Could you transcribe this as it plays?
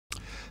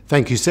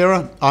Thank you,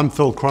 Sarah. I'm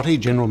Phil Crotty,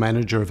 General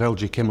Manager of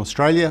LG Chem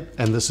Australia,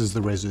 and this is the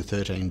RESU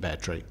 13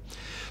 battery.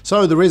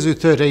 So the RESU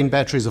 13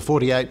 battery is a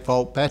 48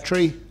 volt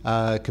battery,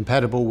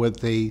 compatible with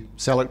the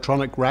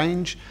Cellectronic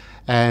range,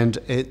 and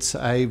it's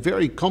a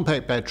very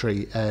compact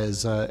battery,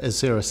 as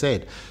Sarah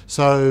said.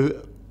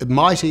 So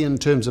mighty in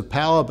terms of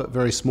power, but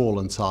very small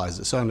in size.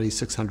 It's only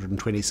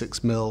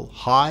 626 mil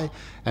high,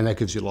 and that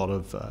gives you a lot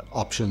of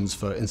options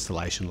for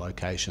installation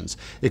locations.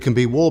 It can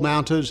be wall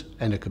mounted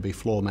and it can be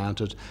floor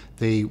mounted.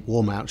 The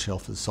wall mount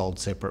shelf is sold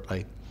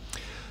separately.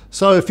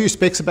 So a few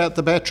specs about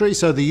the battery.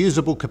 So the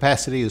usable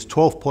capacity is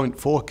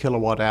 12.4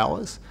 kilowatt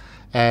hours,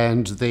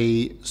 and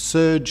the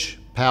surge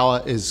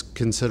power is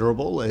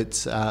considerable.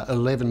 It's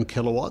 11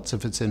 kilowatts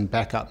if it's in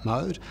backup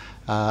mode,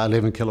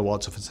 11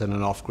 kilowatts if it's in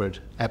an off-grid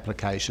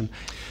application.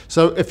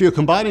 So if you're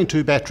combining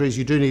two batteries,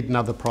 you do need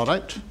another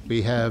product.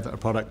 We have a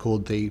product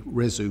called the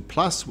RESU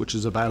Plus, which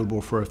is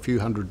available for a few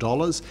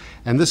 $100s,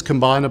 and this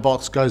combiner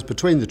box goes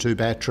between the two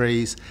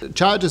batteries,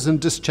 charges and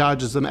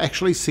discharges them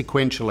actually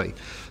sequentially.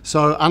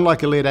 So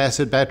unlike a lead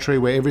acid battery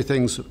where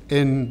everything's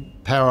in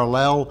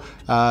parallel,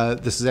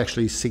 this is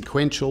actually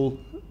sequential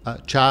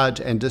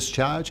charge and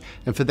discharge,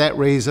 and for that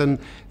reason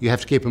you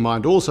have to keep in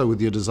mind also with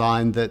your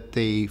design that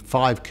the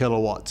 5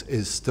 kilowatts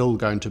is still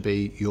going to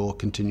be your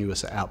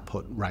continuous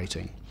output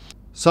rating.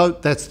 So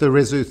that's the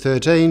RESU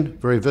 13,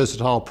 very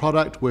versatile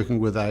product working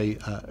with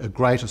a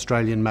great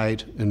Australian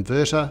made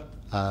inverter.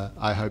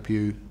 I hope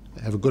you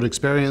have a good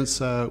experience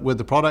with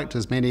the product,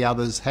 as many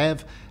others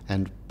have,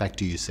 and back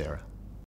to you, Sarah.